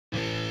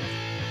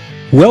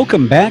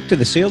Welcome back to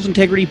the Sales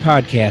Integrity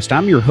Podcast.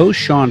 I'm your host,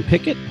 Sean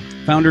Pickett,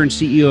 founder and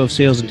CEO of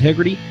Sales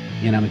Integrity,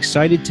 and I'm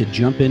excited to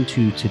jump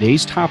into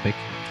today's topic.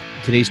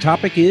 Today's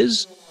topic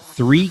is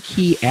 3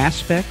 key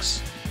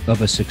aspects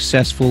of a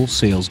successful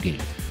sales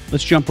game.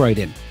 Let's jump right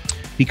in.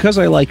 Because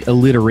I like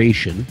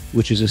alliteration,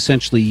 which is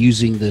essentially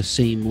using the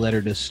same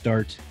letter to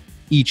start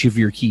each of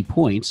your key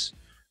points,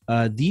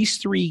 these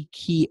 3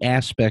 key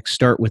aspects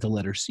start with the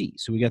letter C.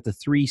 So we got the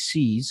 3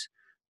 C's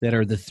that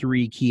are the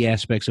 3 key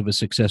aspects of a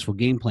successful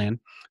game plan.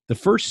 The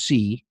first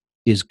C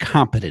is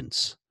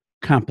competence.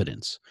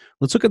 Competence.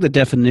 Let's look at the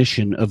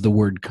definition of the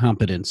word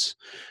competence.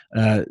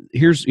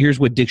 Here's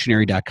what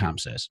dictionary.com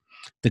says.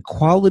 The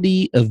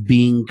quality of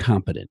being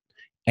competent,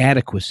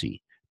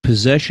 adequacy,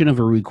 possession of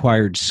a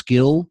required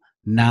skill,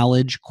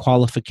 knowledge,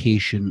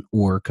 qualification,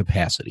 or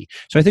capacity.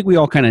 So I think we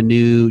all kind of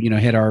knew,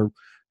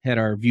 had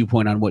our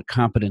viewpoint on what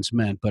competence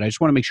meant, but I just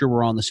want to make sure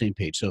we're all on the same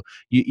page. So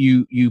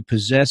you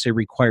possess a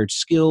required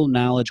skill,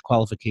 knowledge,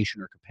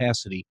 qualification, or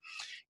capacity.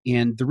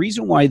 And the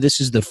reason why this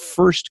is the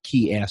first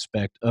key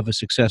aspect of a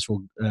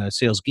successful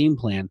sales game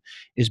plan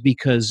is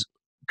because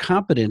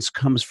competence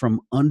comes from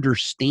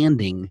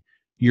understanding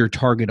your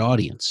target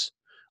audience,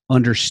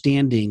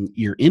 understanding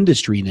your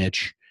industry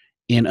niche,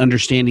 and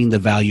understanding the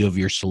value of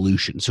your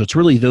solution. So it's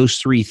really those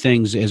 3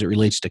 things as it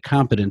relates to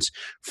competence.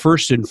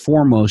 First and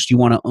foremost, you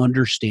want to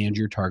understand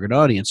your target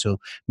audience. So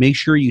make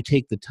sure you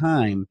take the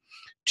time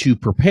to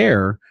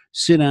prepare,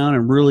 sit down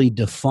and really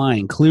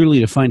clearly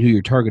define who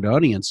your target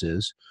audience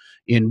is.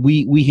 And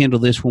we handle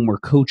this when we're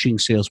coaching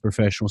sales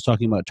professionals,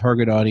 talking about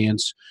target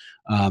audience.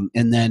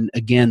 And then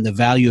again, the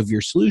value of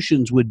your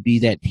solutions would be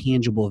that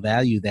tangible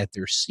value that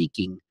they're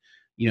seeking,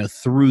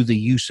 through the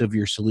use of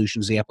your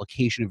solutions, the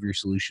application of your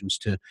solutions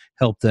to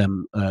help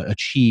them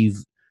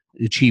achieve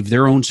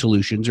their own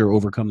solutions or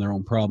overcome their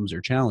own problems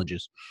or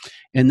challenges.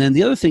 And then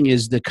the other thing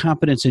is the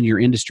competence in your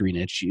industry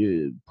niche.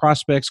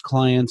 Prospects,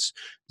 clients,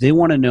 they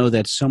want to know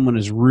that someone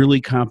is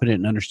really competent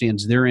and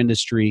understands their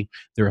industry.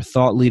 They're a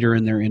thought leader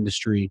in their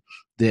industry.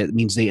 That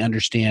means they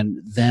understand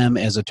them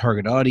as a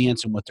target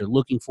audience and what they're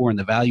looking for and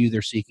the value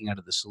they're seeking out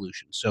of the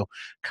solution. So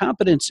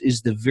competence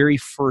is the very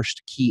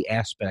first key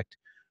aspect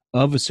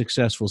of a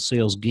successful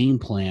sales game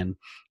plan,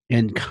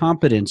 and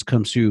competence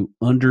comes through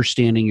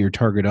understanding your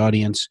target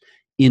audience,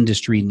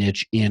 industry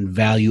niche, and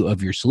value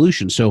of your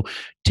solution. So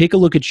take a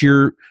look at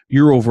your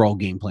overall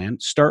game plan,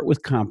 start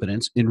with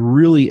competence, and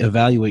really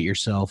evaluate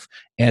yourself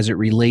as it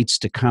relates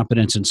to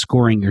competence and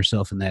scoring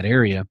yourself in that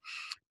area.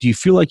 Do you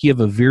feel like you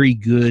have a very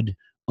good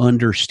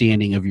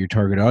understanding of your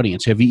target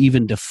audience? Have you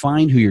even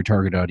defined who your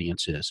target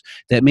audience is?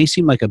 That may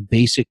seem like a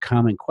basic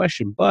common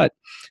question, but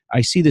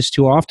I see this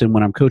too often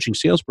when I'm coaching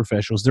sales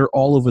professionals. They're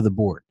all over the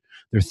board.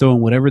 They're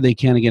throwing whatever they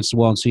can against the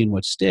wall and seeing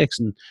what sticks,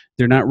 and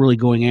they're not really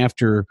going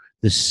after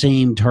the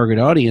same target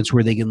audience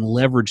where they can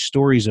leverage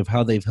stories of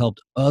how they've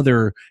helped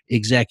other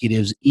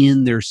executives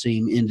in their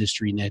same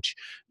industry niche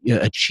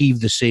achieve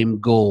the same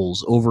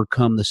goals,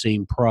 overcome the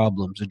same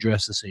problems,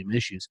 address the same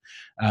issues.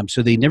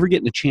 So they never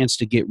get a chance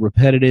to get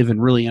repetitive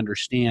and really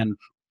understand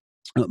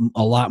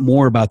a lot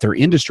more about their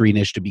industry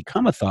niche to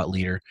become a thought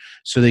leader,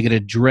 so they can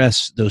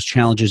address those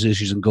challenges,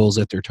 issues, and goals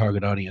that their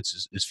target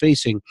audience is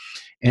facing.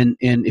 And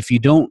if you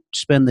don't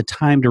spend the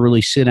time to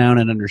really sit down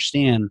and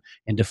understand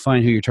and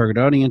define who your target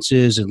audience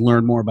is and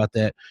learn more about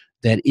that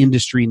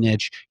industry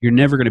niche, you're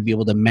never going to be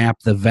able to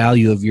map the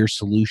value of your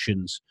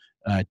solutions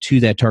to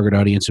that target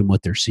audience and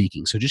what they're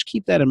seeking. So just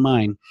keep that in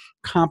mind.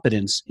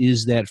 Competence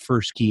is that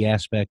first key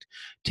aspect.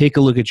 Take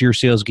a look at your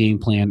sales game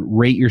plan.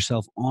 Rate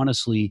yourself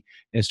honestly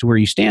as to where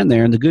you stand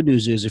there. And the good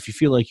news is if you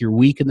feel like you're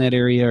weak in that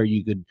area or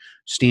you could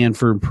stand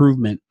for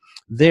improvement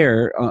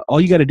there,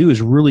 all you got to do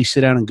is really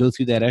sit down and go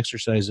through that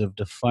exercise of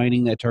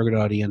defining that target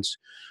audience,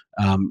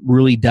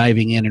 really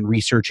diving in and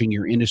researching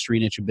your industry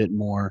niche a bit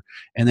more,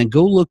 and then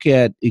go look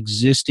at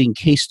existing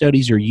case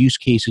studies or use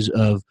cases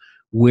of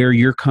where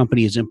your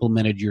company has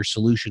implemented your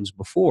solutions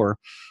before,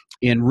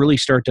 and really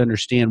start to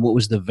understand what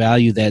was the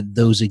value that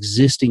those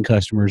existing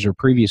customers or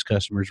previous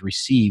customers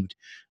received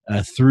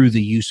through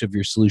the use of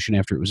your solution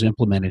after it was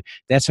implemented.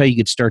 That's how you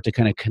could start to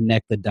kind of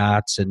connect the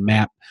dots and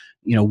map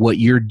what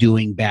you're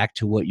doing back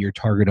to what your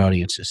target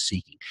audience is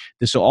seeking.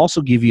 This will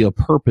also give you a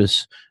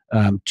purpose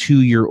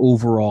to your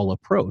overall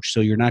approach.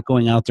 So you're not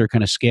going out there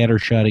kind of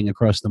scattershotting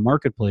across the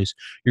marketplace.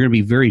 You're going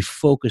to be very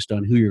focused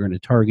on who you're going to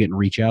target and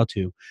reach out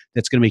to.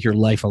 That's going to make your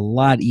life a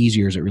lot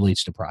easier as it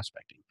relates to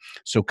prospecting.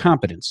 So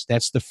competence,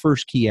 that's the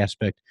first key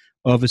aspect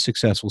of a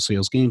successful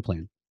sales game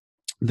plan.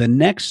 The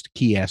next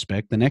key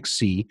aspect, the next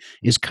C,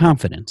 is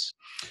confidence.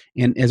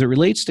 And as it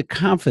relates to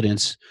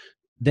confidence,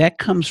 that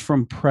comes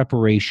from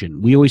preparation.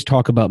 We always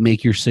talk about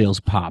make your sales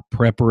pop.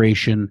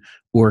 Preparation,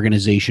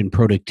 organization,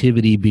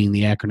 productivity being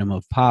the acronym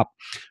of POP.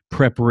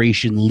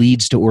 Preparation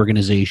leads to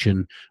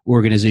organization.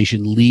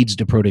 Organization leads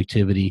to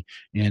productivity.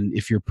 And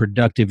if you're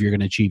productive, you're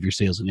going to achieve your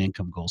sales and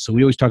income goals. So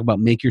we always talk about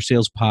make your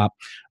sales pop.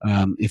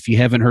 If you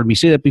haven't heard me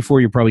say that before,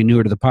 you're probably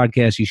newer to the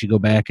podcast. You should go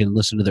back and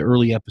listen to the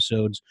early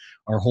episodes.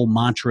 Our whole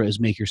mantra is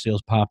make your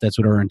sales pop. That's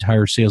what our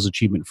entire sales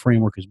achievement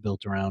framework is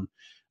built around.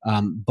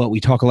 But we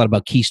talk a lot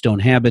about keystone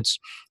habits,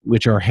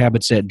 which are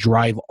habits that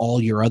drive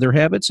all your other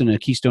habits. And a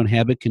keystone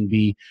habit can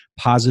be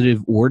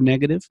positive or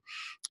negative.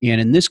 And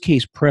in this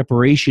case,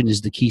 preparation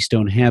is the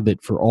keystone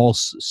habit for all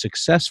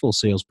successful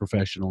sales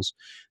professionals.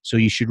 So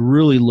you should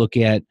really look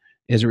at,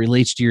 as it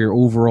relates to your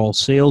overall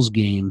sales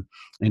game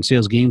and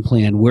sales game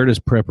plan, where does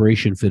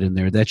preparation fit in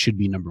there? That should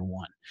be number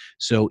one.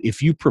 So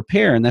if you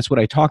prepare, and that's what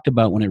I talked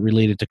about when it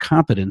related to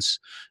competence,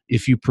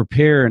 if you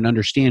prepare and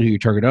understand who your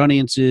target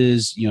audience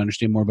is, you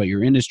understand more about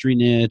your industry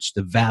niche,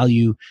 the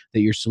value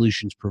that your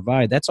solutions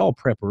provide, that's all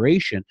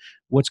preparation.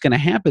 What's going to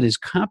happen is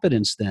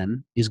competence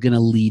then is going to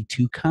lead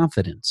to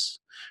confidence,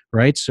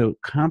 right? So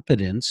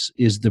competence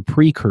is the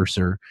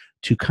precursor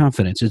to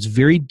confidence. It's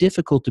very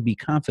difficult to be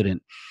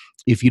confident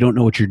if you don't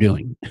know what you're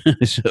doing.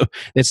 So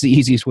that's the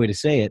easiest way to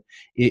say it.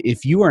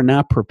 If you are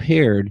not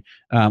prepared,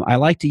 I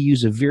like to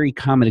use a very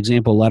common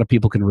example a lot of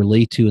people can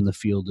relate to in the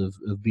field of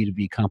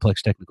B2B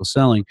complex technical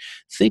selling.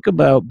 Think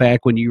about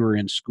back when you were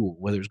in school,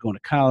 whether it was going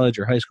to college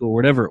or high school, or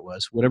whatever it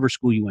was, whatever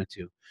school you went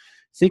to.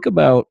 Think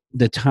about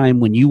the time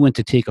when you went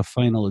to take a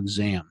final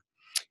exam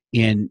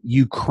and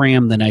you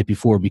crammed the night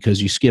before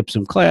because you skipped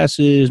some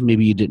classes,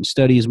 maybe you didn't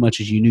study as much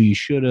as you knew you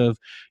should have.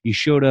 You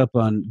showed up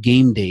on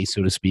game day,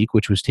 so to speak,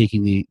 which was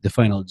taking the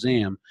final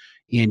exam,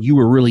 and you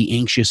were really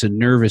anxious and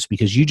nervous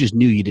because you just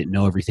knew you didn't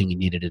know everything you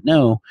needed to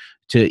know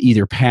to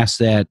either pass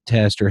that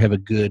test or have a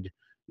good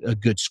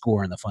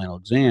score in the final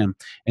exam.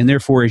 And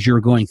therefore, as you're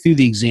going through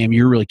the exam,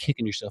 you're really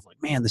kicking yourself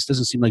like, man, this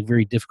doesn't seem like a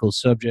very difficult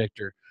subject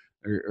or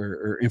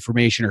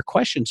information or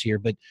questions here,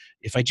 but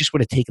if I just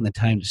would have taken the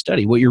time to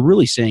study, what you're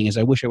really saying is,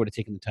 I wish I would have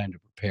taken the time to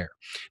prepare.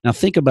 Now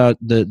think about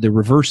the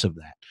reverse of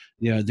that.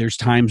 There's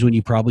times when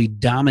you probably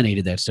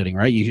dominated that studying,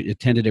 right? You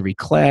attended every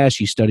class,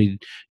 you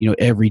studied,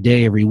 every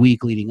day, every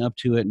week leading up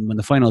to it. And when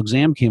the final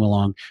exam came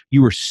along,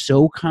 you were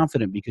so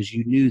confident because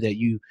you knew that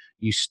you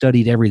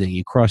studied everything.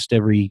 You crossed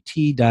every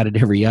T,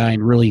 dotted every I,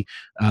 and really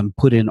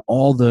put in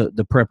all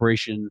the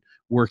preparation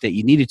work that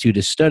you needed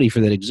to study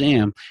for that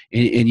exam,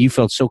 and you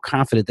felt so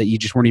confident that you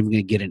just weren't even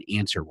going to get an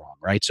answer wrong,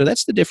 right? So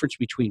that's the difference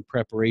between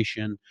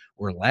preparation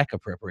or lack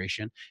of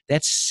preparation.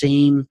 That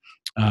same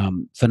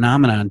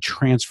phenomenon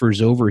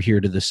transfers over here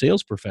to the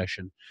sales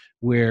profession,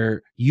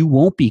 where you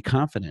won't be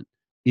confident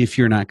if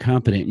you're not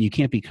competent, and you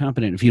can't be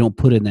competent if you don't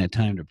put in that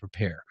time to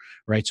prepare,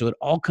 right? So it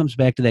all comes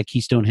back to that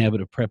keystone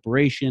habit of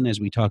preparation. As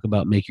we talk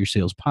about make your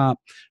sales pop,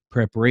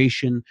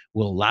 preparation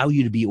will allow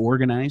you to be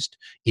organized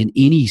in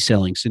any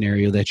selling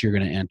scenario that you're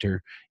going to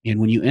enter. And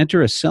when you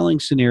enter a selling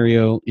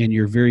scenario and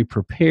you're very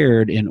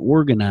prepared and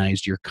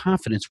organized, your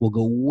confidence will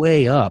go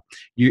way up.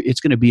 It's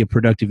going to be a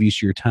productive use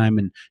of your time,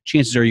 and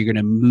chances are you're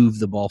going to move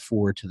the ball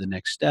forward to the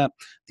next step.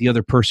 The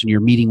other person you're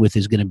meeting with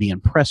is going to be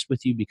impressed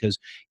with you because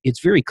it's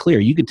very clear.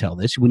 You can tell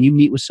this when you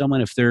meet with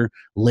someone. If they're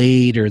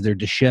late or they're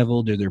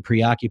disheveled or they're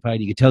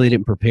preoccupied, you can tell they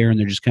didn't prepare and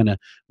they're just kind of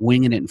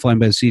winging it and flying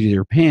by the seat of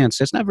their pants.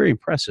 That's not very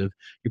impressive.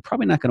 You're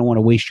probably not going to want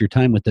to waste your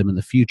time with them in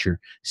the future.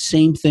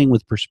 Same thing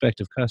with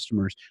prospective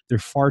customers. They're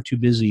far too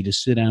busy to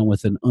sit down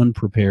with an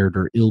unprepared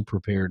or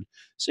ill-prepared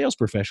sales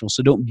professional.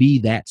 So don't be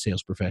that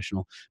sales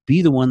professional.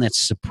 Be the one that's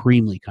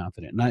supremely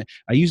confident. And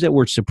I use that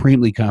word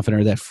supremely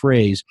confident, or that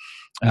phrase.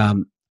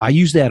 I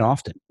use that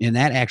often, and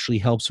that actually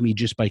helps me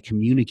just by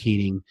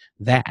communicating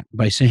that,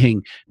 by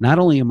saying, not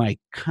only am I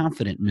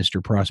confident,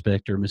 Mr.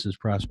 Prospect or Mrs.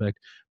 Prospect,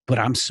 but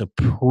I'm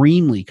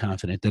supremely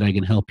confident that I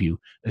can help you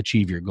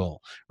achieve your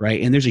goal,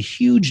 right? And there's a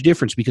huge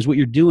difference, because what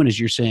you're doing is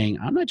you're saying,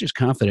 I'm not just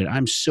confident,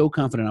 I'm so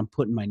confident I'm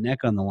putting my neck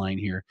on the line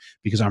here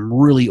because I'm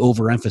really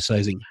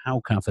overemphasizing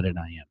how confident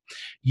I am.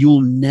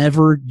 You'll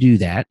never do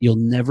that. You'll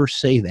never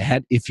say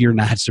that if you're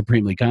not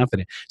supremely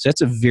confident. So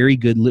that's a very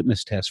good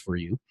litmus test for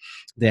you,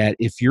 that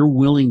if you're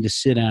willing to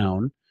sit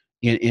down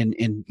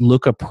and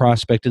look a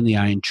prospect in the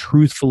eye and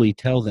truthfully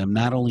tell them,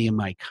 not only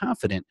am I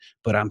confident,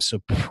 but I'm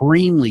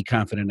supremely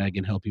confident I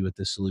can help you with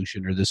this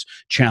solution or this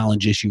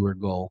challenge, issue, or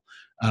goal,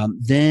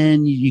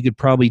 then you could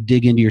probably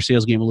dig into your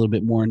sales game a little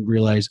bit more and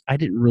realize, I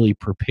didn't really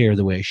prepare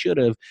the way I should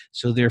have,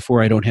 so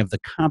therefore I don't have the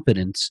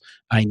competence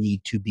I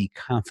need to be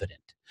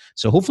confident.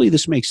 So hopefully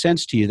this makes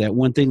sense to you, that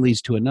one thing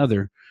leads to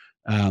another.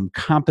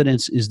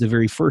 Competence is the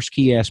very first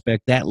key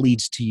aspect that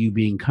leads to you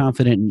being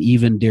confident, and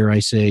even, dare I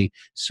say,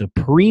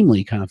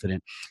 supremely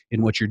confident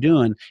in what you're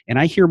doing. And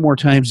I hear more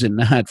times than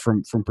not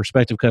from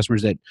prospective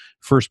customers that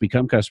first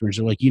become customers.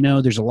 They're like,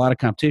 there's a lot of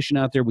competition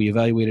out there. We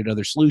evaluated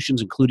other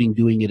solutions, including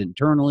doing it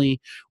internally,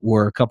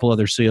 or a couple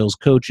other sales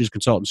coaches,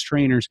 consultants,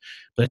 trainers.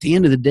 But at the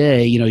end of the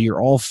day,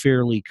 you're all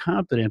fairly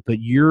competent,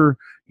 but you're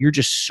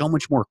just so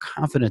much more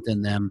confident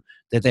than them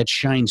that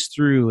shines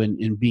through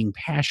in being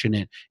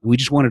passionate. And we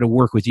just wanted to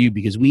work with you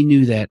because we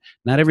knew that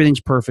not everything's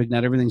perfect,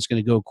 not everything's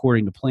going to go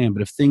according to plan,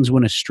 but if things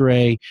went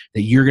astray,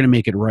 that you're going to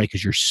make it right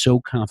because you're so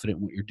confident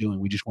in what you're doing.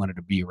 We just wanted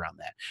to be around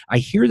that. I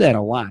hear that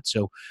a lot.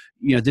 So,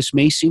 this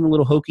may seem a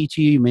little hokey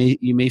to you.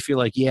 You may feel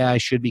like, yeah, I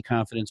should be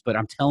confident, but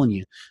I'm telling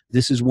you,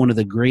 this is one of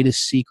the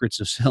greatest secrets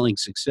of selling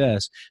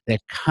success,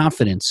 that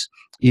confidence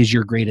is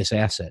your greatest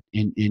asset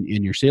in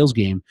your sales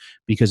game,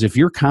 because if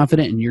you're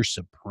confident and you're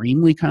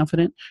supremely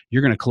confident,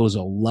 you're going to close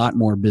a lot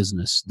more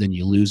business than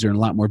you lose, or a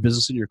lot more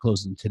business than you're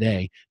closing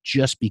today,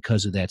 just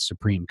because of that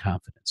supreme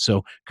confidence.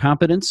 So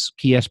competence,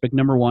 key aspect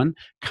number one,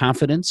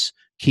 confidence,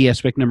 key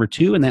aspect number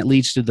two, and that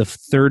leads to the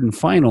third and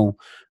final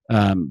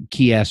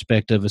key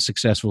aspect of a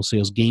successful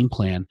sales game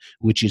plan,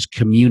 which is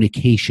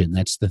communication.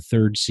 That's the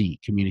third C,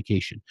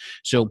 communication.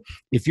 So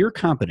if you're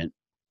competent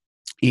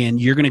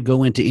and you're going to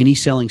go into any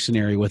selling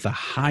scenario with a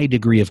high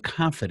degree of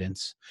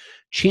confidence,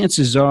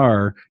 chances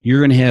are you're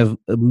going to have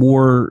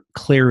more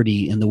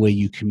clarity in the way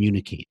you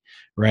communicate,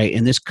 right?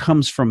 And this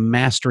comes from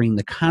mastering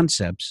the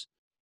concepts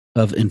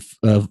of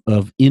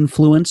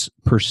influence,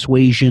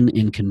 persuasion,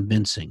 and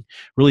convincing.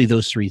 Really,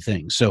 those three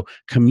things. So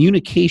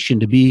communication,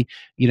 to be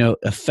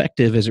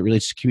effective as it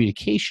relates to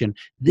communication,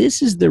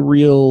 this is the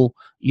real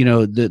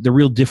the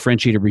real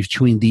differentiator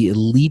between the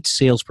elite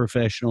sales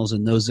professionals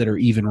and those that are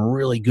even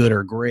really good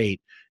or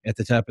great at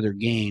the top of their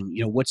game.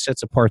 What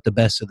sets apart the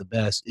best of the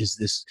best is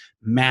this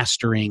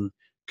mastering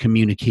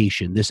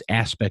communication, this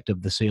aspect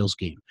of the sales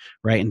game,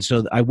 right? And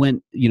so I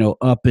went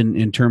up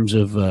in terms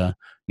of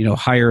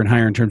higher and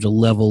higher in terms of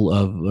level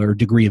of or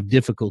degree of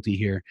difficulty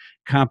here.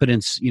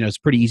 Competence, it's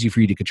pretty easy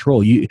for you to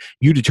control. You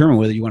determine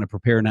whether you want to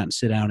prepare or not, and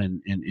sit down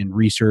and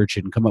research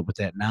and come up with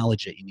that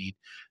knowledge that you need.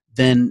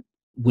 Then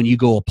when you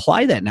go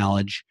apply that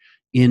knowledge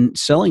in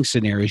selling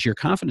scenarios, your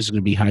confidence is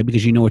going to be high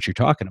because you know what you're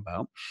talking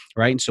about,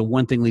 right? And so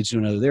one thing leads to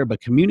another there.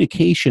 But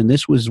communication,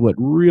 this was what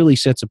really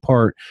sets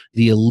apart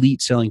the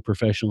elite selling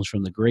professionals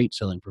from the great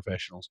selling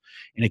professionals.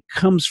 And it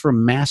comes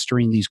from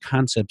mastering these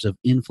concepts of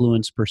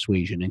influence,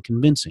 persuasion, and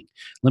convincing.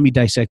 Let me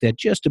dissect that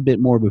just a bit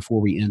more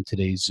before we end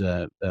today's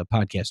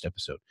podcast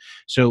episode.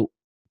 So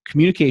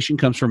communication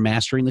comes from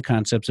mastering the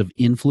concepts of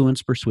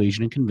influence,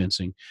 persuasion, and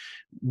convincing.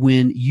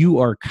 When you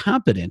are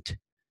competent,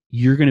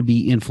 you're going to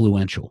be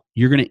influential.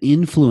 You're going to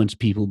influence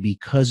people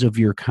because of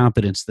your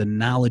competence, the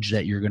knowledge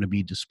that you're going to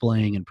be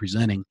displaying and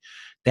presenting.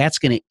 That's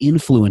going to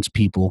influence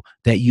people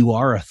that you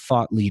are a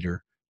thought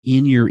leader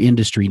in your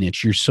industry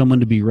niche. You're someone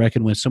to be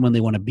reckoned with, someone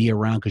they want to be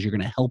around because you're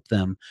going to help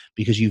them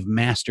because you've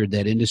mastered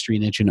that industry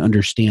niche and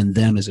understand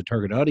them as a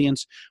target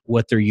audience,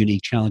 what their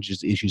unique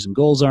challenges, issues, and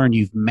goals are, and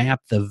you've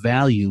mapped the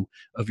value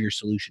of your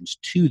solutions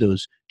to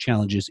those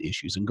challenges,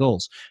 issues, and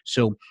goals.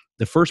 So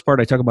the first part,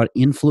 I talk about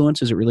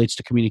influence as it relates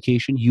to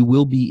communication. You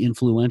will be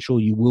influential.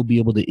 You will be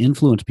able to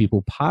influence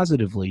people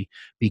positively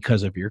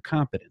because of your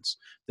competence.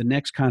 The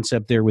next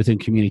concept there within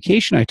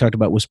communication I talked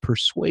about was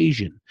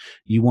persuasion.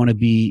 You want to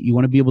be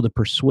able to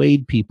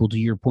persuade people to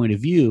your point of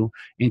view.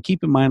 And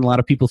keep in mind, a lot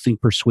of people think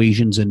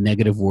persuasion's a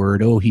negative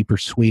word. Oh, he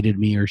persuaded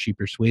me or she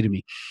persuaded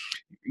me.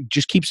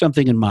 Just keep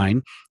something in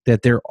mind,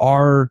 that there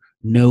are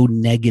no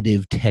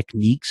negative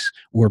techniques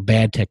or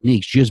bad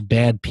techniques, just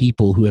bad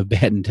people who have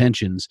bad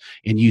intentions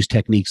and use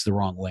techniques the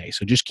wrong way.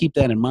 So just keep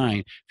that in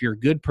mind. If you're a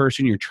good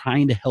person, you're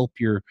trying to help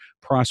your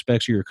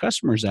prospects or your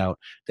customers out,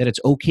 that it's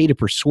okay to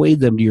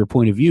persuade them to your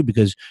point of view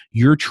because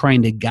you're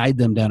trying to guide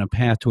them down a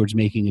path towards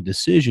making a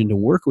decision to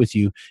work with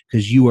you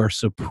because you are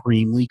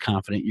supremely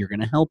confident you're going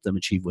to help them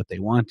achieve what they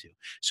want to.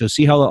 So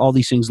see how all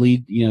these things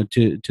lead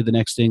to the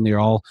next thing. They're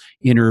all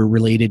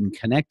interrelated and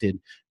connected.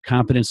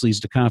 Competence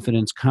leads to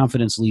confidence.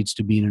 Confidence leads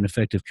to being an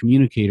effective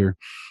communicator.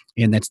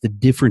 And that's the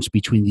difference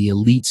between the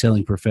elite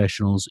selling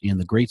professionals and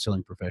the great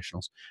selling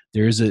professionals.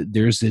 There's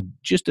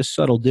just a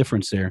subtle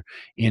difference there.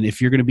 And if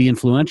you're going to be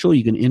influential,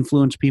 you can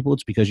influence people.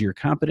 It's because of your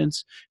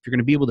competence. If you're going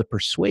to be able to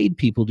persuade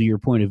people to your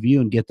point of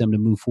view and get them to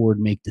move forward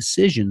and make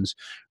decisions,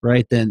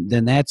 right, then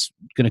that's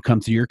going to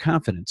come through your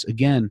confidence.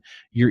 Again,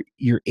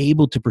 you're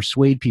able to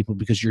persuade people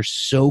because you're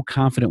so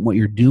confident in what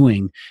you're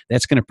doing.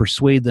 That's going to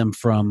persuade them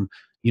from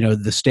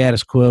the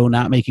status quo,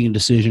 not making a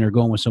decision or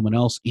going with someone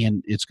else,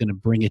 and it's going to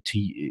bring it to,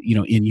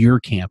 in your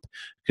camp.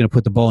 It's going to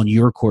put the ball in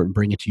your court and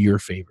bring it to your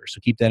favor.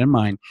 So keep that in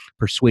mind,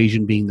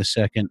 persuasion being the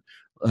second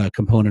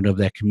component of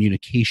that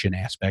communication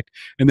aspect.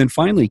 And then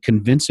finally,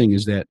 convincing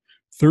is that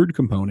third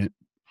component.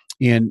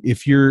 And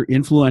if you're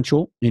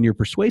influential and you're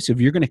persuasive,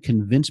 you're going to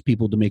convince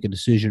people to make a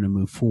decision and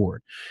move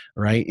forward,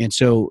 right? And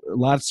so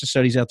lots of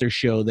studies out there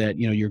show that,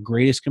 your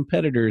greatest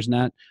competitor is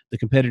not the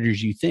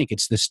competitors you think.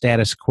 It's the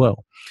status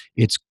quo.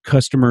 It's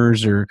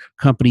customers or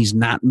companies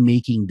not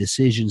making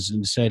decisions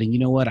and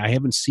deciding, I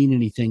haven't seen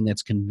anything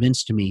that's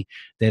convinced me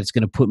that it's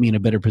going to put me in a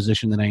better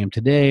position than I am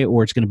today,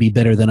 or it's going to be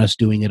better than us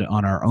doing it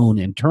on our own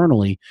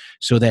internally.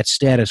 So that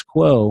status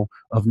quo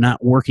of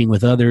not working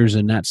with others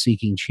and not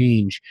seeking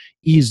change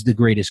is the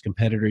greatest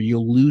competitor.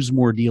 You'll lose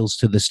more deals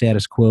to the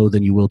status quo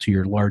than you will to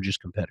your largest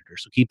competitor.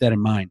 So keep that in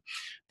mind,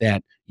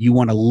 that you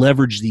want to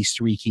leverage these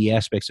three key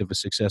aspects of a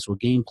successful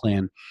game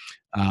plan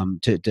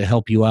to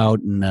help you out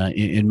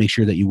and make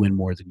sure that you win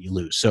more than you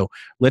lose. So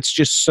let's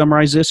just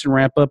summarize this and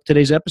wrap up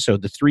today's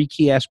episode. The three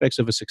key aspects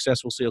of a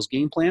successful sales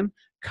game plan: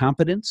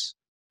 competence,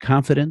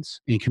 confidence,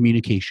 and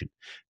communication.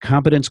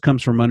 Competence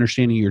comes from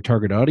understanding your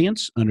target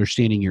audience,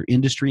 understanding your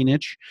industry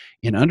niche,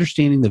 and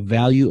understanding the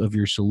value of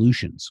your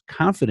solutions.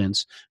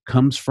 Confidence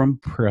comes from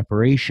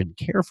preparation,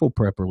 careful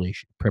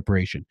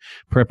preparation.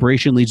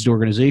 Preparation leads to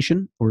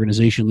organization.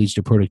 Organization leads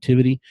to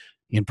productivity.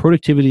 And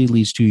productivity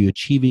leads to you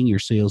achieving your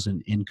sales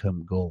and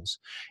income goals.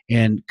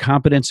 And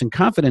competence and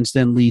confidence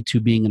then lead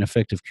to being an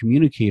effective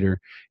communicator.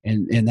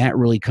 And that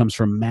really comes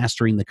from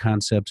mastering the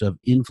concepts of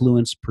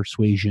influence,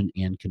 persuasion,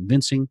 and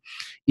convincing.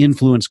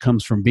 Influence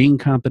comes from being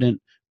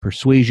competent.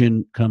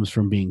 Persuasion comes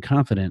from being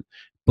confident.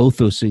 Both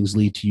those things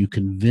lead to you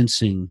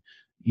convincing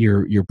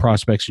your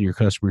prospects and your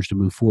customers to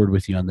move forward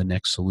with you on the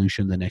next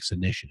solution, the next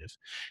initiative.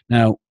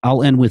 Now,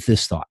 I'll end with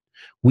this thought.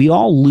 We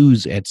all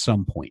lose at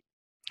some point.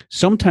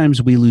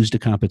 Sometimes we lose to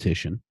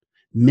competition.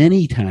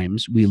 Many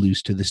times we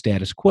lose to the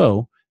status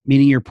quo,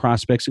 meaning your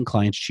prospects and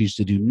clients choose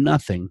to do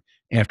nothing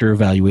after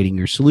evaluating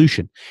your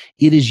solution.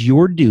 It is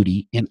your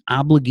duty and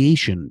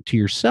obligation to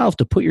yourself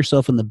to put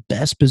yourself in the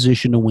best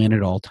position to win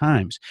at all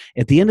times.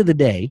 At the end of the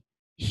day,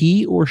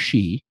 he or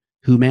she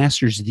who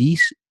masters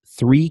these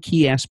three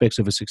key aspects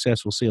of a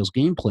successful sales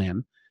game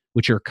plan,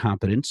 which are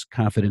competence,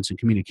 confidence, and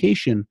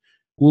communication,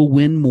 will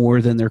win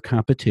more than their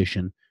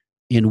competition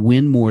and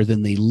win more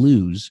than they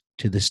lose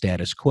to the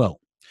status quo.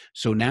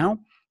 So now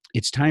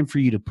it's time for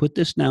you to put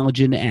this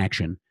knowledge into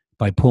action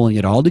by pulling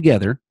it all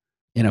together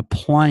and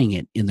applying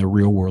it in the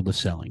real world of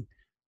selling.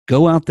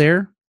 Go out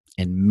there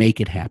and make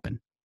it happen.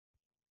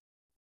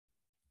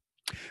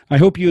 I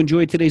hope you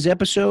enjoyed today's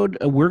episode.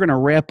 We're going to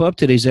wrap up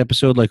today's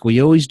episode like we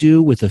always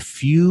do with a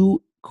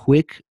few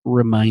quick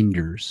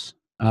reminders.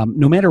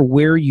 No matter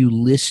where you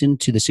listen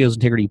to the Sales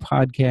Integrity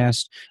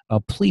Podcast,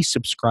 please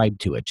subscribe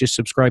to it. Just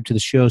subscribe to the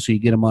show so you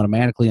get them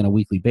automatically on a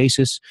weekly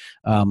basis.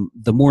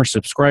 The more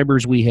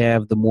subscribers we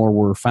have, the more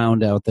we're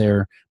found out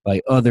there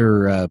by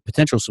other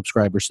potential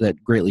subscribers, so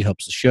that greatly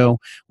helps the show.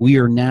 We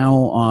are now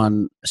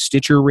on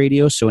Stitcher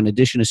Radio, so in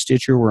addition to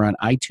Stitcher, we're on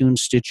iTunes,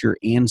 Stitcher,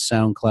 and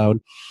SoundCloud.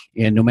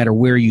 And no matter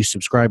where you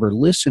subscribe or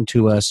listen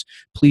to us,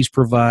 please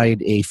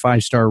provide a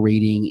 5-star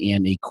rating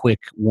and a quick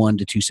 1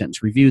 to 2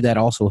 sentence review. That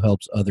also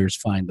helps others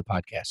find the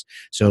podcast.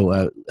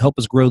 So help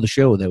us grow the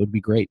show. That would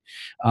be great.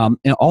 And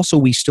also,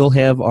 we still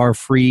have our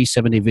free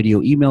 7-day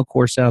video email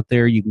course out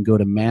there. You can go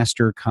to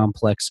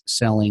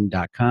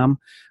mastercomplexselling.com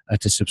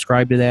to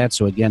subscribe to that.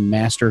 So again,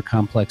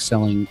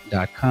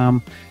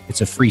 mastercomplexselling.com. It's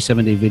a free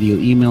 7-day video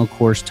email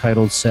course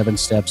titled 7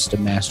 Steps to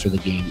Master the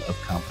Game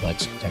of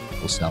Complex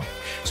Technical Selling.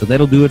 So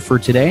that'll do it for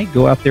today.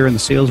 Go out there in the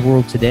sales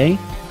world today.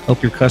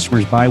 Help your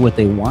customers buy what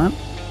they want,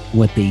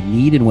 what they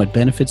need, and what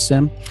benefits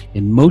them.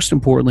 And most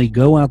importantly,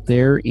 go out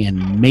there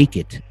and make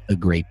it a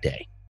great day.